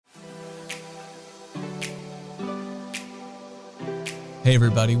Hey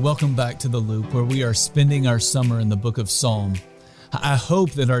everybody, welcome back to The Loop, where we are spending our summer in the book of Psalm. I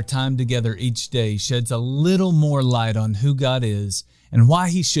hope that our time together each day sheds a little more light on who God is and why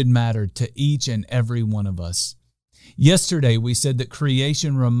He should matter to each and every one of us. Yesterday we said that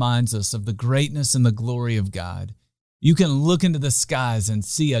creation reminds us of the greatness and the glory of God. You can look into the skies and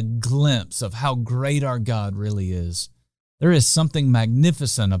see a glimpse of how great our God really is. There is something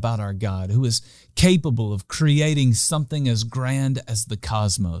magnificent about our God who is capable of creating something as grand as the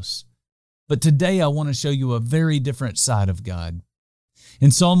cosmos. But today I want to show you a very different side of God. In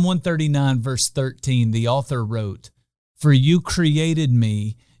Psalm 139, verse 13, the author wrote, "For you created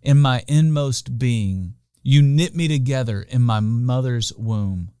me in my inmost being. You knit me together in my mother's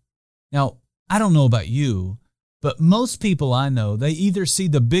womb." Now, I don't know about you, but most people I know, they either see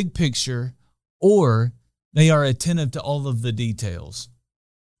the big picture or they are attentive to all of the details.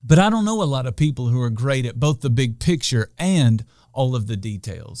 But I don't know a lot of people who are great at both the big picture and all of the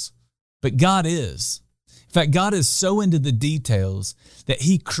details. But God is. In fact, God is so into the details that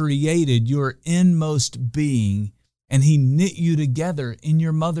He created your inmost being and He knit you together in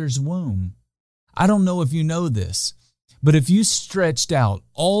your mother's womb. I don't know if you know this, but if you stretched out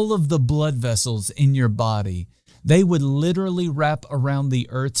all of the blood vessels in your body, they would literally wrap around the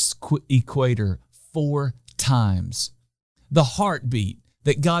Earth's equator 4 times. The heartbeat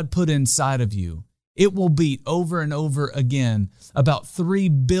that God put inside of you, it will beat over and over again about 3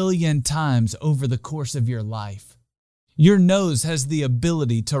 billion times over the course of your life. Your nose has the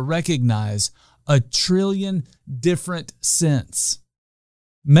ability to recognize 1 trillion different scents.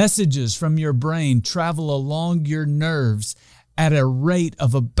 Messages from your brain travel along your nerves at a rate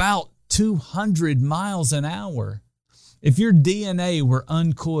of about 200 miles an hour. If your DNA were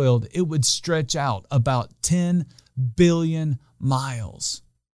uncoiled, it would stretch out about 10 billion miles.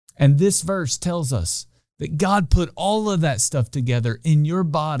 And this verse tells us that God put all of that stuff together in your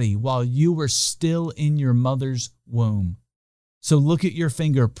body while you were still in your mother's womb. So look at your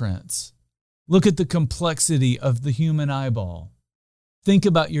fingerprints. Look at the complexity of the human eyeball. Think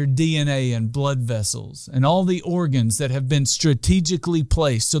about your DNA and blood vessels and all the organs that have been strategically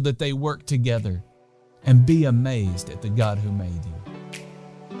placed so that they work together. And be amazed at the God who made you.